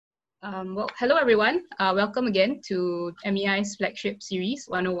Hello everyone. Welcome again to MEI's flagship series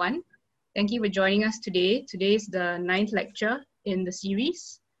 101. Thank you for joining us today. Today is the 9th lecture in the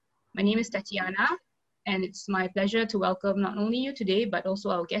series. My name is Tatiana, and it's my pleasure to welcome not only you today, but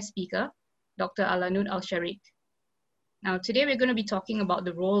also our guest speaker, Dr. Alanud Al-Sharik. Now, today we're going to be talking about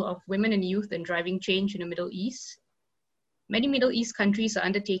the role of women and youth in driving change in the Middle East. Many Middle East countries are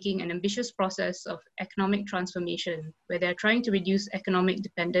undertaking an ambitious process of economic transformation, where they're trying to reduce economic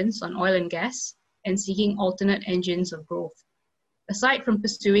dependence on oil and gas and seeking alternate engines of growth. Aside from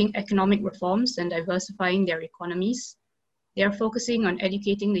pursuing economic reforms and diversifying their economies, they are focusing on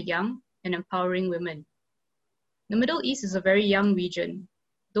educating the young and empowering women. The Middle East is a very young region.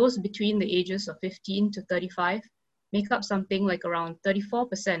 Those between the ages of 15 to 35 make up something like around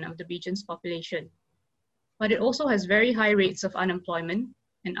 34% of the region's population. But it also has very high rates of unemployment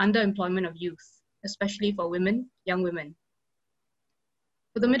and underemployment of youth, especially for women, young women.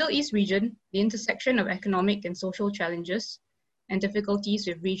 For the Middle East region, the intersection of economic and social challenges and difficulties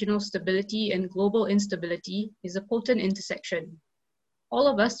with regional stability and global instability is a potent intersection. All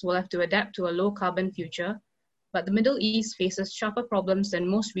of us will have to adapt to a low-carbon future, but the Middle East faces sharper problems than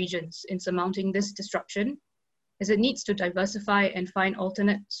most regions in surmounting this disruption, as it needs to diversify and find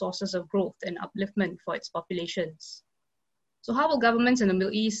alternate sources of growth and upliftment for its populations. So how will governments in the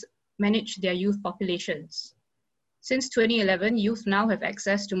Middle East manage their youth populations? Since 2011, youth now have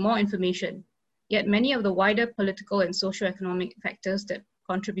access to more information, yet many of the wider political and socio-economic factors that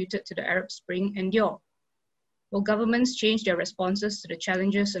contributed to the Arab Spring endure. Will governments change their responses to the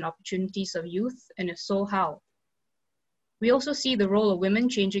challenges and opportunities of youth, and if so, how? We also see the role of women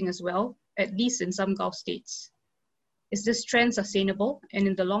changing as well, at least in some Gulf states. Is this trend sustainable? And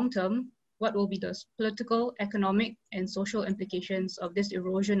in the long term, what will be the political, economic, and social implications of this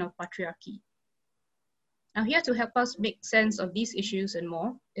erosion of patriarchy? Now, here to help us make sense of these issues and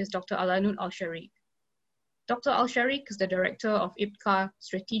more is Dr. Alanud Al-Sharik. Dr. Al-Sharik is the director of IPCA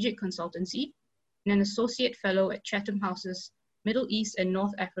Strategic Consultancy and an associate fellow at Chatham House's Middle East and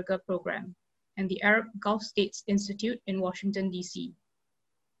North Africa program and the Arab Gulf States Institute in Washington, D.C.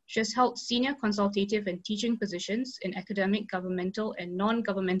 She has held senior consultative and teaching positions in academic, governmental, and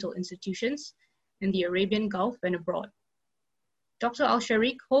non-governmental institutions in the Arabian Gulf and abroad. Dr.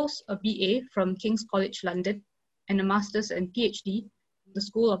 Al-Sharik holds a BA from King's College London and a master's and PhD from the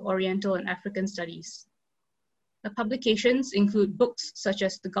School of Oriental and African Studies. The publications include books such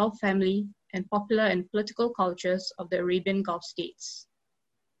as The Gulf Family and Popular and Political Cultures of the Arabian Gulf States.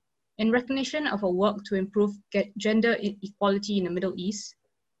 In recognition of her work to improve gender equality in the Middle East,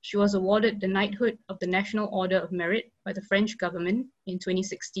 she was awarded the Knighthood of the National Order of Merit by the French government in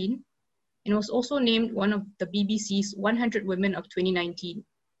 2016 and was also named one of the BBC's 100 Women of 2019,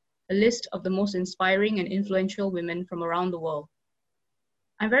 a list of the most inspiring and influential women from around the world.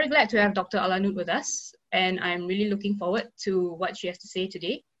 I'm very glad to have Dr. Alanud with us, and I'm really looking forward to what she has to say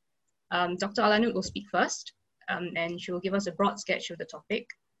today. Dr. Alanud will speak first, and she will give us a broad sketch of the topic.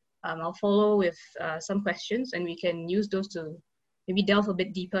 I'll follow with some questions, and we can use those to maybe delve a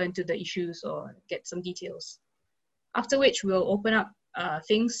bit deeper into the issues or get some details. After which we'll open up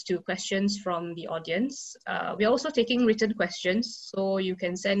things to questions from the audience. We're also taking written questions, so you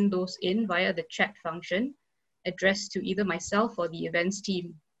can send those in via the chat function addressed to either myself or the events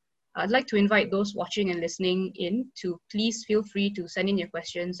team. I'd like to invite those watching and listening in to please feel free to send in your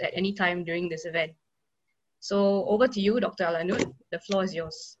questions at any time during this event. So over to you, Dr. Alanud. The floor is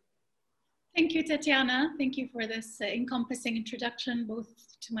yours. Thank you, Tatiana. Thank you for this encompassing introduction, both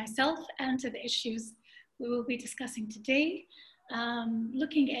to myself and to the issues we will be discussing today,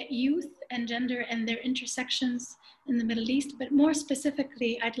 looking at youth and gender and their intersections in the Middle East, but more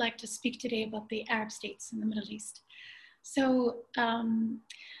specifically, I'd like to speak today about the Arab states in the Middle East. So,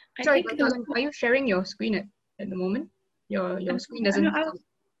 Sorry, are you sharing your screen at the moment? Your screen doesn't...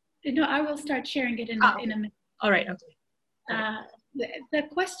 No, I will start sharing it in a minute. All right, okay. The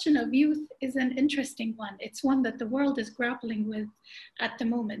question of youth is an interesting one. It's one that the world is grappling with at the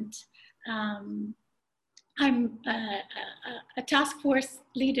moment. I'm a task force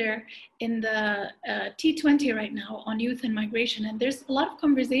leader in the T20 right now on youth and migration, and there's a lot of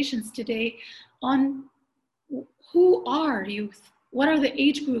conversations today on who are youth, what are the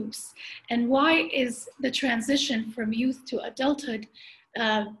age groups, and why is the transition from youth to adulthood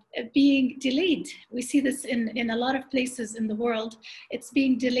being delayed. We see this in a lot of places in the world. It's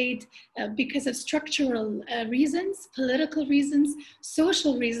being delayed because of structural reasons, political reasons,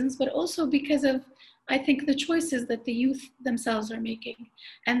 social reasons, but also because of, I think, the choices that the youth themselves are making.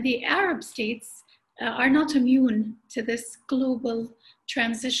 And the Arab states are not immune to this global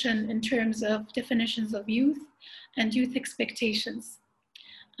transition in terms of definitions of youth and youth expectations.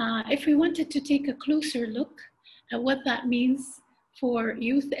 If we wanted to take a closer look at what that means for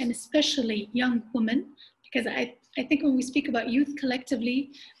youth and especially young women, because I think when we speak about youth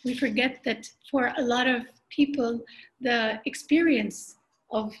collectively, we forget that for a lot of people, the experience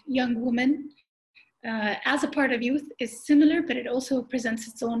of young women as a part of youth is similar, but it also presents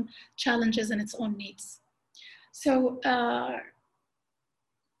its own challenges and its own needs. So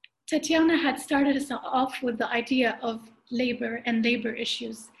Tatiana had started us off with the idea of labor and labor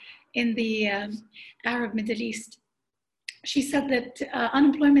issues in the Arab Middle East. She said that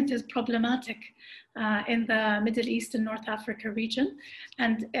unemployment is problematic in the Middle East and North Africa region,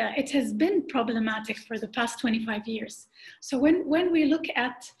 and it has been problematic for the past 25 years. So when we look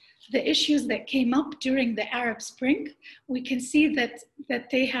at the issues that came up during the Arab Spring, we can see that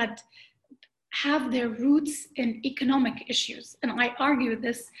they have their roots in economic issues. And I argue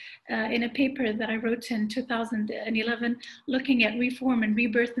this in a paper that I wrote in 2011, looking at reform and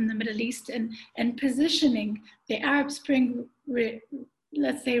rebirth in the Middle East and positioning the Arab Spring,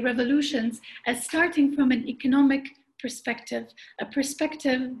 let's say, revolutions as starting from an economic perspective, a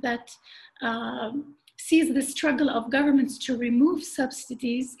perspective that sees the struggle of governments to remove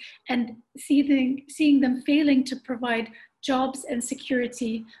subsidies and seeing them failing to provide jobs and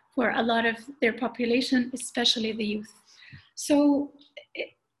security for a lot of their population, especially the youth. So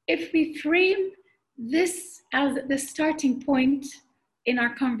if we frame this as the starting point in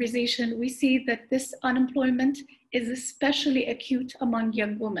our conversation, we see that this unemployment is especially acute among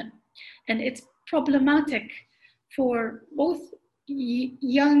young women. And it's problematic for both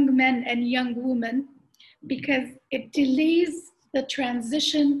young men and young women because it delays the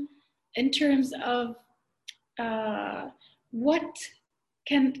transition in terms of what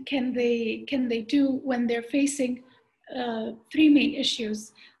can they do when they're facing three main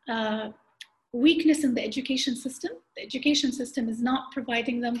issues. Weakness in the education system. The education system is not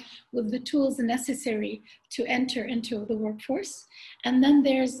providing them with the tools necessary to enter into the workforce. And then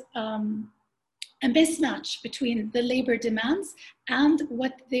there's a mismatch between the labor demands and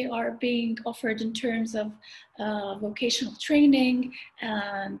what they are being offered in terms of vocational training,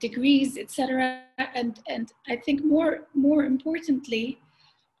 degrees, etc. And I think more importantly,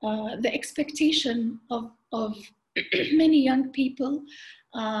 the expectation of many young people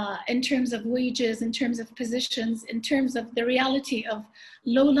in terms of wages, in terms of positions, in terms of the reality of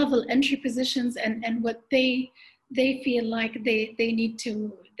low-level entry positions and what they feel like they need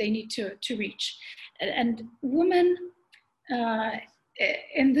to reach. And women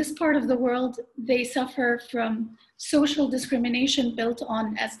in this part of the world, they suffer from social discrimination built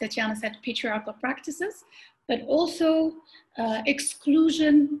on, as Tatiana said, patriarchal practices, but also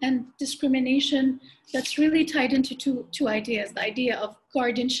exclusion and discrimination that's really tied into two ideas: the idea of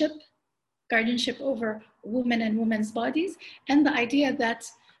guardianship over women and women's bodies, and the idea that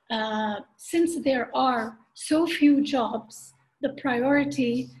since there are so few jobs, the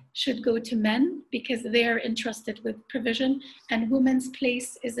priority should go to men because they're entrusted with provision, and women's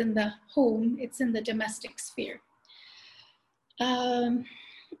place is in the home, it's in the domestic sphere.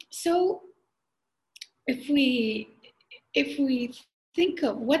 So if we think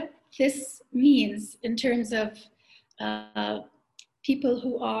of what this means in terms of people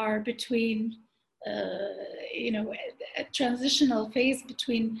who are between, a transitional phase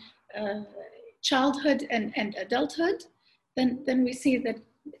between childhood and adulthood, then we see that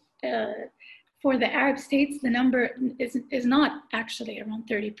for the Arab states, the number is not actually around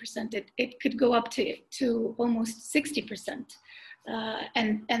 30%. It could go up to almost 60%.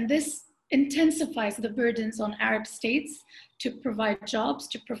 And this intensifies the burdens on Arab states to provide jobs,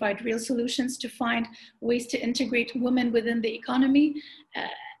 to provide real solutions, to find ways to integrate women within the economy.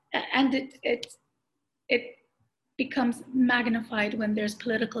 And it becomes magnified when there's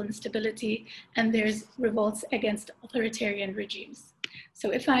political instability and there's revolts against authoritarian regimes.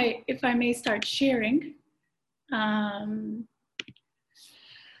 So if I may start sharing,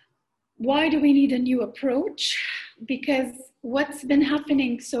 why do we need a new approach? Because what's been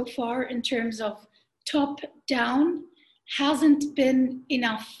happening so far in terms of top down hasn't been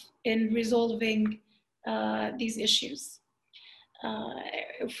enough in resolving these issues.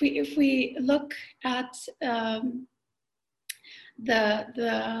 If we look at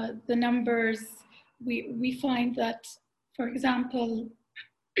the numbers, we find that, for example,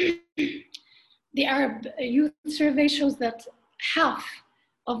 the Arab Youth Survey shows that half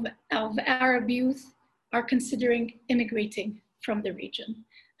of Arab youth are considering immigrating from the region.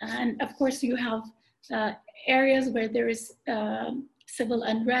 And of course, you have areas where there is civil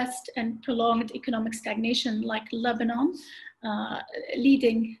unrest and prolonged economic stagnation, like Lebanon,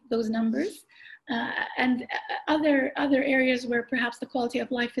 leading those numbers. and other areas where perhaps the quality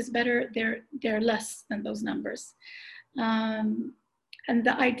of life is better, they're less than those numbers. And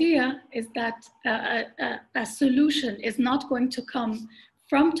the idea is that a solution is not going to come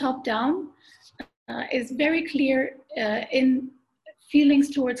from top down, is very clear in feelings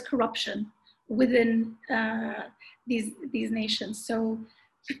towards corruption within these nations. So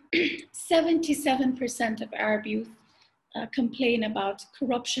 77% of Arab youth complain about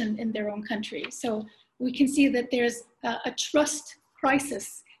corruption in their own country. So we can see that there's a trust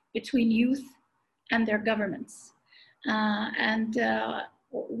crisis between youth and their governments.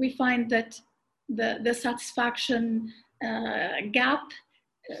 We find that the satisfaction gap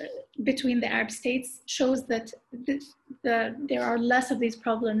between the Arab states shows that there are less of these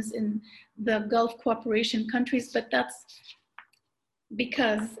problems in the Gulf cooperation countries, but that's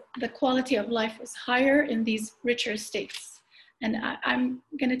because the quality of life is higher in these richer states. And I'm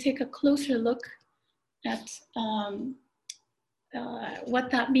going to take a closer look at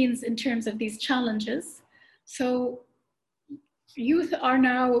what that means in terms of these challenges. So youth are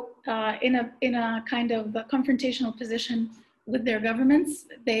now in a kind of a confrontational position with their governments.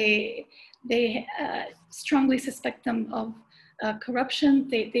 They strongly suspect them of corruption.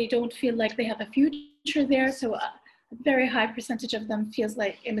 They don't feel like they have a future there. So a very high percentage of them feels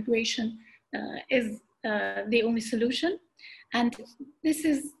like immigration is the only solution. And this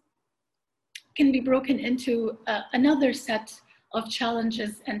can be broken into another set of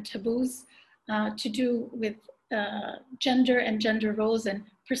challenges and taboos to do with gender and gender roles and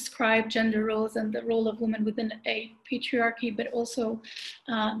prescribed gender roles and the role of women within a patriarchy, but also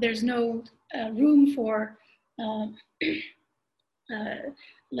there's no room for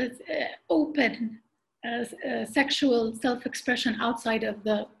open sexual self-expression outside of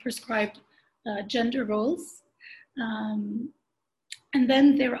the prescribed gender roles. And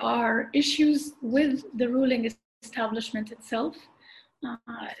then there are issues with the ruling establishment itself.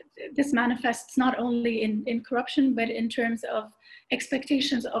 This manifests not only in corruption, but in terms of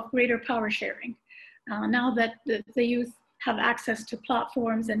expectations of greater power sharing. Now that the youth have access to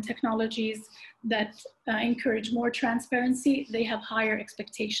platforms and technologies that encourage more transparency, they have higher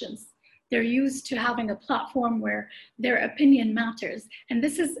expectations. They're used to having a platform where their opinion matters. And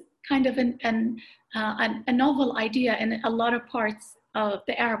this is kind of a novel idea in a lot of parts of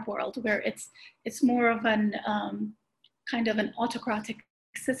the Arab world, where it's more of an kind of an autocratic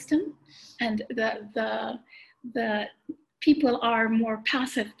system, and the people are more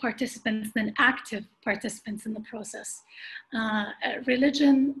passive participants than active participants in the process.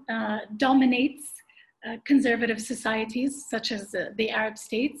 Religion dominates conservative societies such as the Arab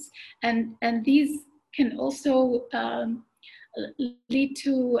states, and these can also lead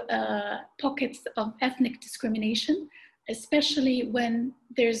to pockets of ethnic discrimination, especially when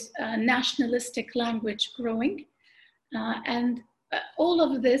there's a nationalistic language growing. And all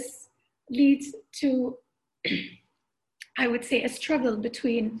of this leads to, I would say, a struggle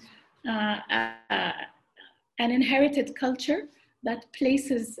between an inherited culture that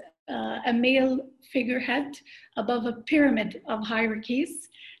places a male figurehead above a pyramid of hierarchies,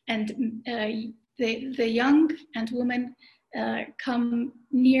 and the young and women come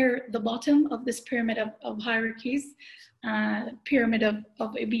near the bottom of this pyramid of hierarchies, pyramid of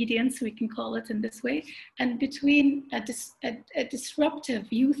obedience, we can call it in this way, and between a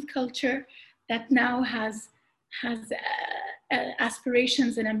disruptive youth culture that now has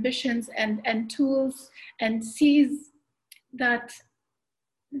aspirations and ambitions and tools, and sees that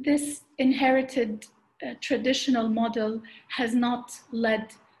this inherited traditional model has not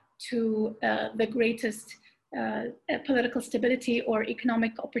led to the greatest political stability or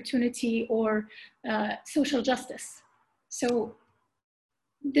economic opportunity or social justice. So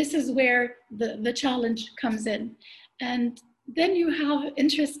this is where the challenge comes in. And then you have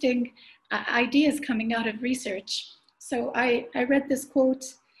interesting ideas coming out of research. So I read this quote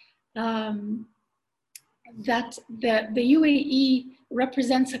that the UAE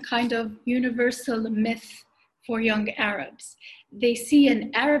represents a kind of universal myth for young Arabs. They see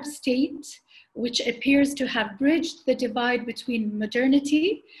an Arab state which appears to have bridged the divide between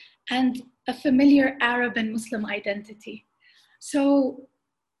modernity and a familiar Arab and Muslim identity. So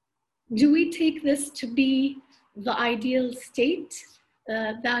do we take this to be the ideal state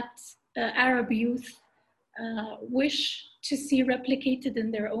that Arab youth wish to see replicated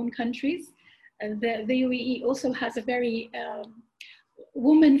in their own countries? The UAE also has a very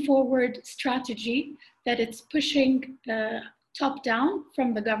woman-forward strategy that it's pushing top down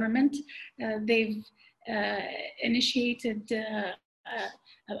from the government. They've initiated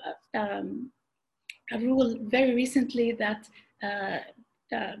a rule very recently that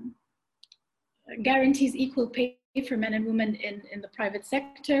guarantees equal pay for men and women in the private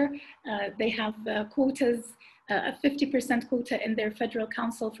sector. They have quotas, a 50% quota in their federal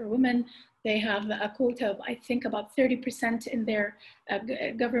council for women. They have a quota of, I think, about 30% in their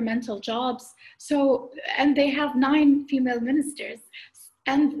governmental jobs. So, and they have 9 female ministers,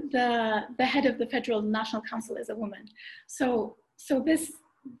 and the head of the Federal National Council is a woman. So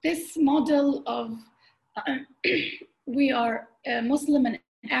this model of we are Muslim and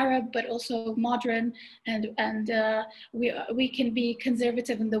Arab, but also modern, and we can be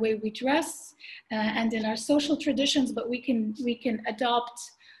conservative in the way we dress and in our social traditions, but we can adopt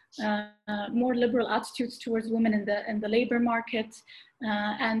more liberal attitudes towards women in the labor market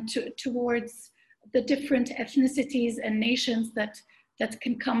and towards the different ethnicities and nations that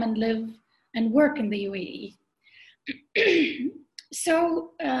can come and live and work in the UAE.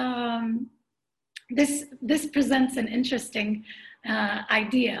 So this presents an interesting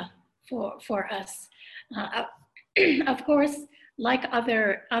idea for us. Of course, like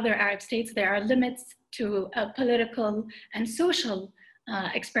other Arab states, there are limits to political and social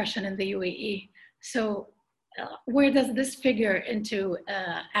expression in the UAE. So where does this figure into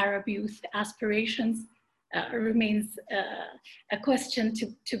Arab youth aspirations remains a question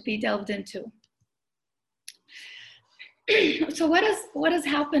to be delved into. So what has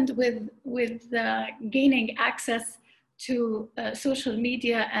happened with gaining access to social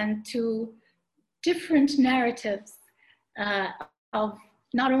media and to different narratives of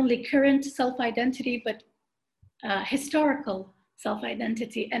not only current self-identity, but historical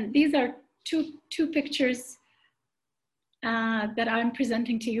self-identity. And these are two pictures that I'm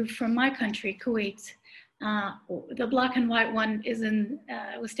presenting to you from my country, Kuwait. The black and white one is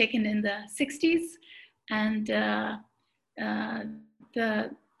was taken in the 60s, and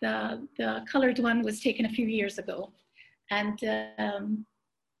the colored one was taken a few years ago. And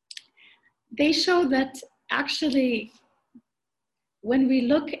they show that actually, when we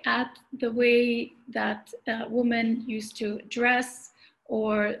look at the way that women used to dress,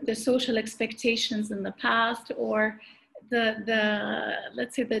 or the social expectations in the past, or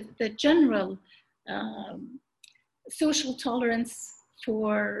let's say the general social tolerance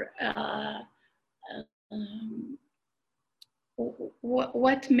for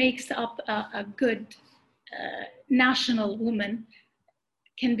what makes up a good national woman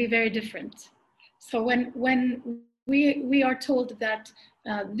can be very different. So when we are told that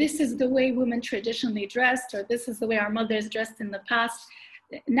this is the way women traditionally dressed, or this is the way our mothers dressed in the past,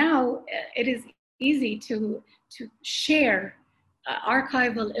 now it is easy to share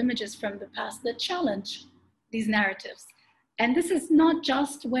archival images from the past that challenge these narratives. And this is not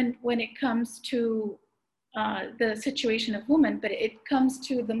just when it comes to the situation of women, but it comes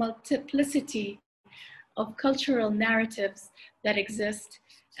to the multiplicity of cultural narratives that exist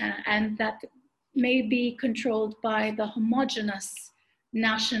and that may be controlled by the homogeneous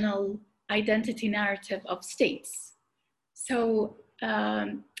national identity narrative of states. So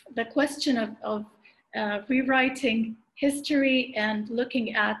the question of rewriting history and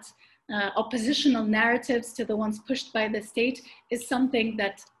looking at oppositional narratives to the ones pushed by the state is something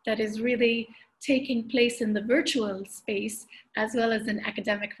that is really taking place in the virtual space, as well as in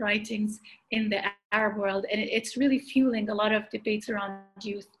academic writings in the Arab world. And it's really fueling a lot of debates around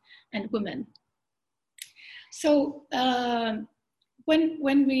youth and women. So when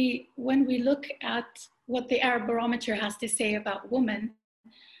we look at what the Arab Barometer has to say about women,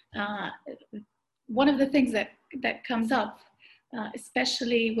 one of the things that comes up,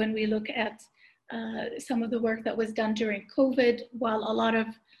 especially when we look at some of the work that was done during COVID, while a lot of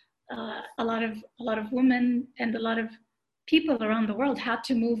women and a lot of people around the world had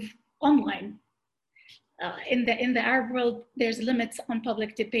to move online. In the Arab world, there's limits on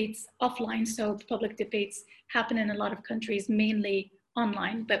public debates offline, so public debates happen in a lot of countries, mainly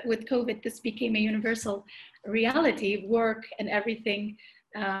online. But with COVID, this became a universal reality. Work and everything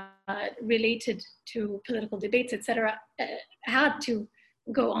related to political debates, etc., had to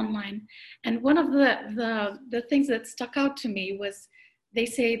go online. And one of the things that stuck out to me was they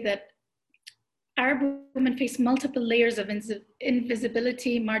say that Arab women face multiple layers of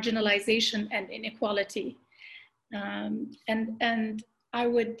invisibility, marginalization, and inequality. And I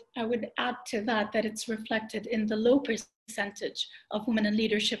would add to that it's reflected in the low percentage of women in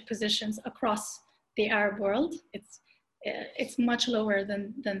leadership positions across the Arab world. It's much lower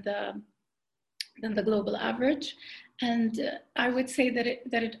than the global average. And I would say that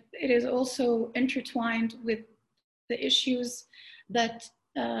it is also intertwined with the issues that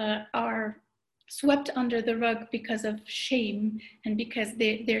are swept under the rug because of shame and because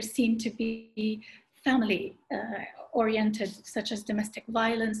they're seen to be family oriented, such as domestic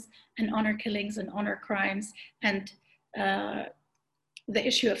violence and honor killings and honor crimes, and the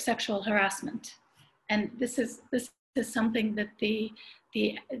issue of sexual harassment. And this is something that the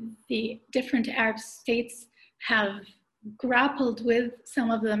different Arab states have grappled with,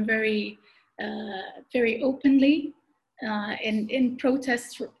 some of them very openly, in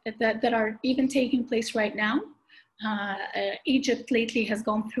protests that are even taking place right now. Egypt lately has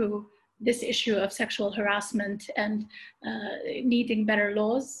gone through this issue of sexual harassment and needing better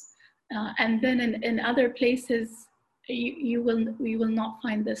laws. And then in other places, you will not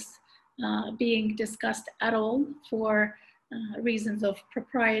find this being discussed at all for reasons of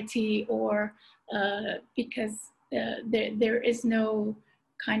propriety, or because there is no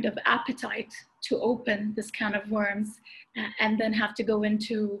kind of appetite to open this can of worms and then have to go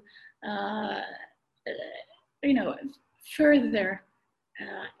into further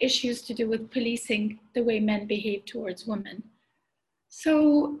issues to do with policing the way men behave towards women.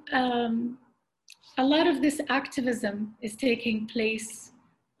 So a lot of this activism is taking place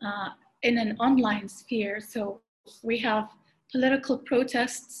in an online sphere. So we have political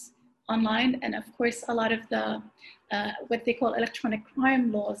protests online, and of course a lot of the what they call electronic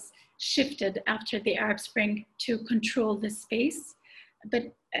crime laws shifted after the Arab Spring to control this space.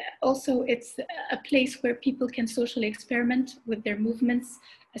 But also it's a place where people can socially experiment with their movements.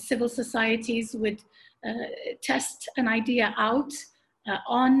 Civil societies would test an idea out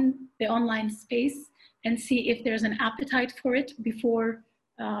on the online space and see if there's an appetite for it before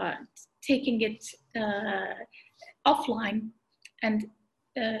taking it offline and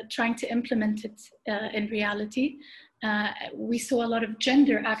trying to implement it in reality. We saw a lot of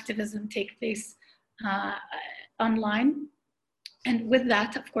gender activism take place online. And with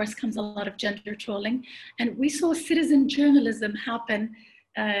that, of course, comes a lot of gender trolling. And we saw citizen journalism happen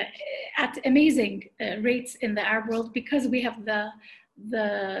at amazing rates in the Arab world, because we have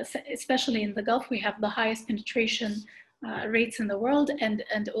especially in the Gulf, we have the highest penetration rates in the world,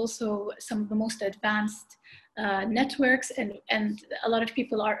 and also some of the most advanced networks, and a lot of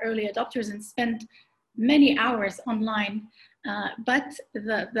people are early adopters and spend many hours online. But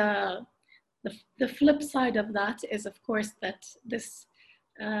the flip side of that is, of course, that this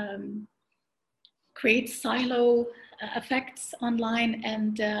creates silo effects online,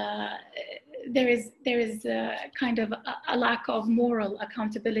 and there is kind of a lack of moral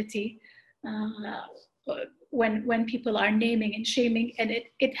accountability when people are naming and shaming, and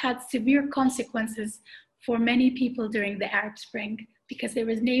it had severe consequences for many people during the Arab Spring, because there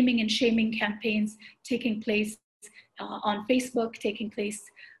was naming and shaming campaigns taking place on Facebook, taking place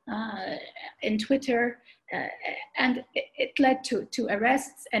in Twitter, and it led to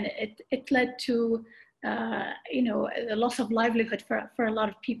arrests, and it led to the loss of livelihood for a lot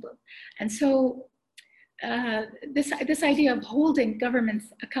of people. And so this idea of holding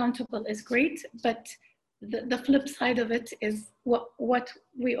governments accountable is great, but the flip side of it is what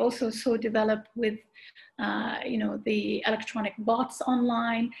we also saw develop with the electronic bots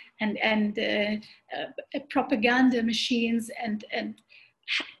online and propaganda machines and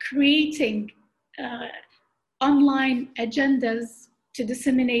creating online agendas to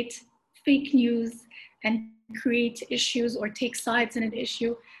disseminate fake news and create issues or take sides in an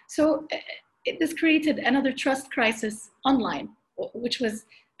issue. So this created another trust crisis online, which was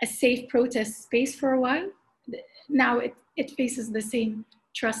a safe protest space for a while. Now it faces the same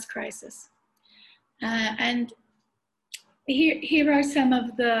trust crisis. And here are some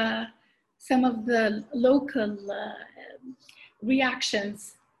of the local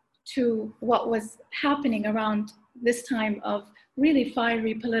reactions to what was happening around this time of really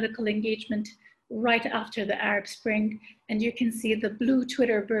fiery political engagement right after the Arab Spring. And you can see the blue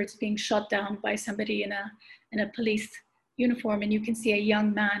Twitter birds being shot down by somebody in a police uniform, and you can see a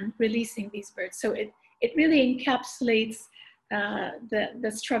young man releasing these birds. So it really encapsulates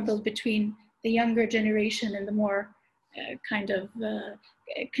the struggle between the younger generation and the more kind of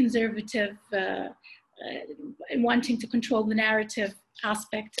conservative, wanting to control the narrative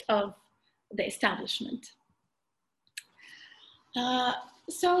aspect of the establishment.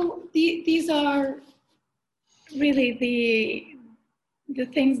 So these are really the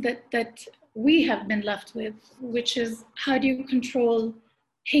things that we have been left with, which is, how do you control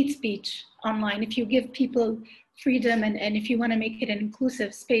hate speech online? If you give people freedom and if you want to make it an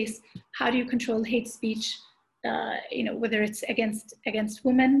inclusive space, how do you control hate speech? Whether it's against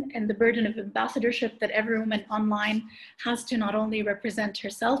women, and the burden of ambassadorship that every woman online has to not only represent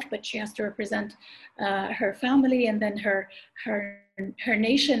herself, but she has to represent her family, and then her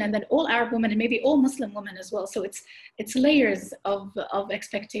nation, and then all Arab women, and maybe all Muslim women as well. So it's layers of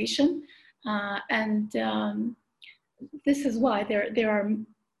expectation. This is why there are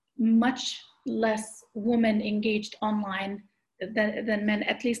much less women engaged online than men,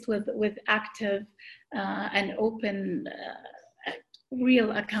 at least with active and open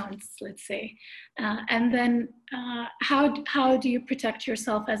real accounts, let's say. And then how do you protect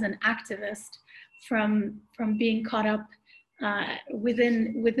yourself as an activist from being caught up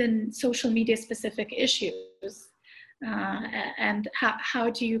within social media specific issues? And how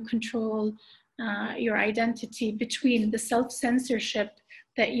do you control your identity between the self-censorship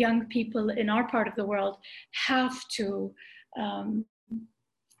that young people in our part of the world have to,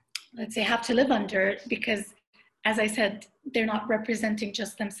 let's say, have to live under, because, as I said, they're not representing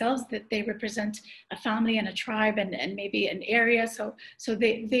just themselves, that they represent a family and a tribe and maybe an area. So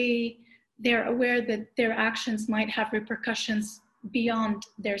they're aware that their actions might have repercussions beyond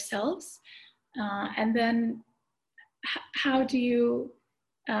themselves. And then how do you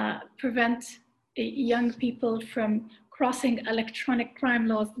prevent young people from crossing electronic crime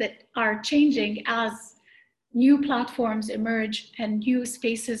laws that are changing as new platforms emerge and new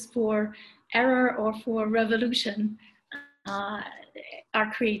spaces for error or for revolution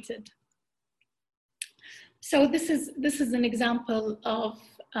are created? So this is an example of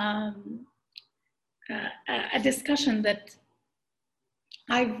a discussion that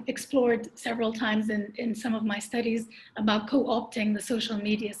I've explored several times in some of my studies about co-opting the social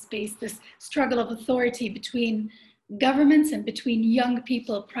media space, this struggle of authority between governments and between young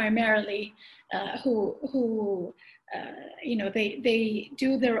people primarily, who you know, they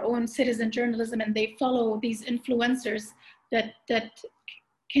do their own citizen journalism and they follow these influencers that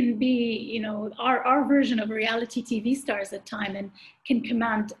can be, you know, our version of reality TV stars at time, and can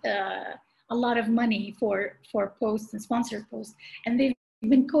command a lot of money for posts and sponsored posts. And they've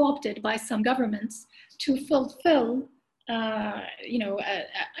been co-opted by some governments to fulfill, you know,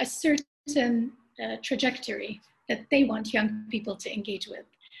 a certain trajectory that they want young people to engage with.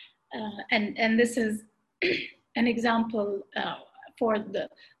 And this is an example for the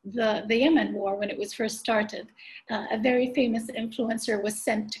Yemen war when it was first started. A very famous influencer was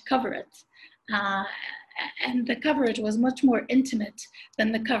sent to cover it. And the coverage was much more intimate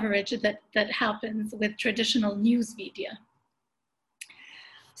than the coverage that happens with traditional news media.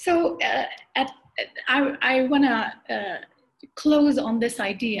 So I want to close on this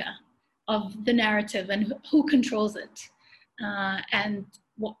idea of the narrative and who controls it, and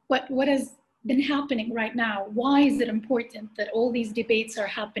what has been happening right now. Why is it important that all these debates are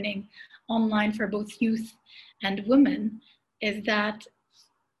happening online for both youth and women? Is that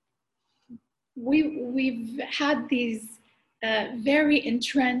we've had these very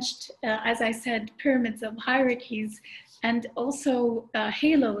entrenched, as I said, pyramids of hierarchies, and also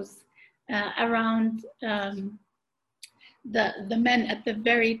halos around the men at the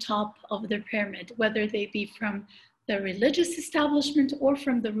very top of the pyramid, whether they be from the religious establishment or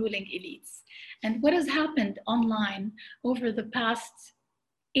from the ruling elites. And what has happened online over the past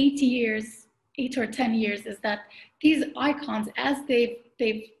 8 or 10 years, is that these icons, as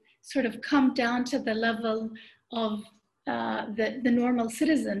they've sort of come down to the level of the normal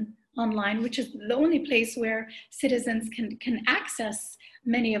citizen online, which is the only place where citizens can access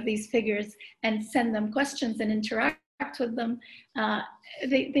many of these figures and send them questions and interact with them,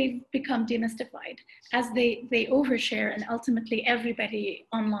 they've become demystified as they overshare, and ultimately everybody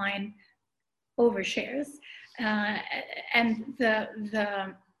online overshares, and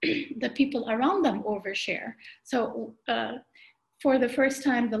the people around them overshare. So for the first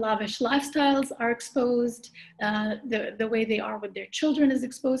time, the lavish lifestyles are exposed, the way they are with their children is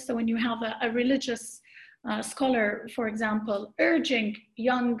exposed. So when you have a religious scholar, for example, urging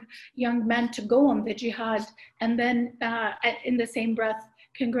young men to go on the jihad, and then in the same breath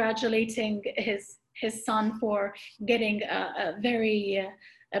congratulating his son for getting a very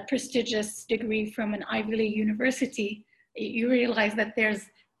prestigious degree from an Ivy League university, you realize that there's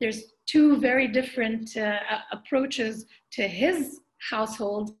two very different approaches to his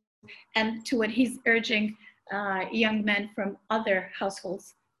household and to what he's urging young men from other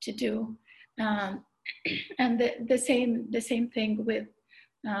households to do. And the same thing with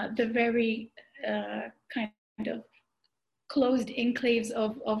the very kind of closed enclaves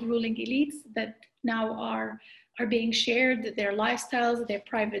of ruling elites that now are being shared, their lifestyles, their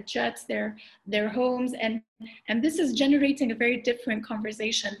private jets, their homes, and this is generating a very different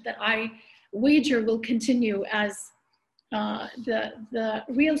conversation that I wager will continue as the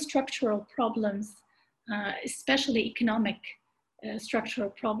real structural problems, especially economic structural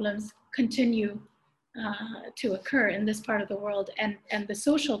problems, continue to occur in this part of the world, and the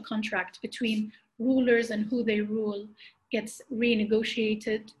social contract between rulers and who they rule gets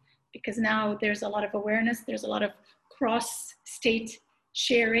renegotiated, because now there's a lot of awareness, there's a lot of cross-state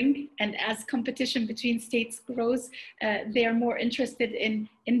sharing, and as competition between states grows, they are more interested in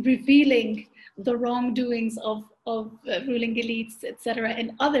revealing the wrongdoings of ruling elites, etc.,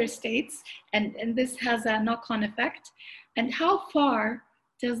 in other states, and this has a knock-on effect. And how far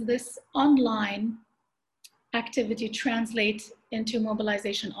does this online activity translate into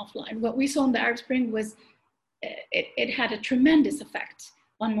mobilization offline? What we saw in the Arab Spring was it had a tremendous effect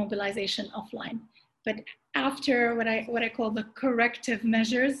on mobilization offline. But after what I call the corrective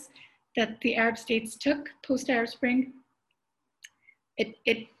measures that the Arab states took post-Arab Spring,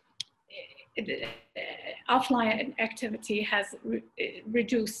 offline activity has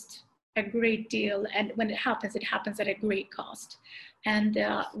reduced a great deal, and when it happens at a great cost. And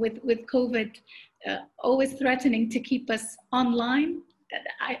with COVID always threatening to keep us online,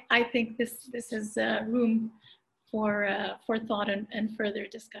 I think this is room for thought and further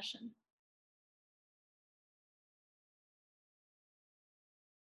discussion.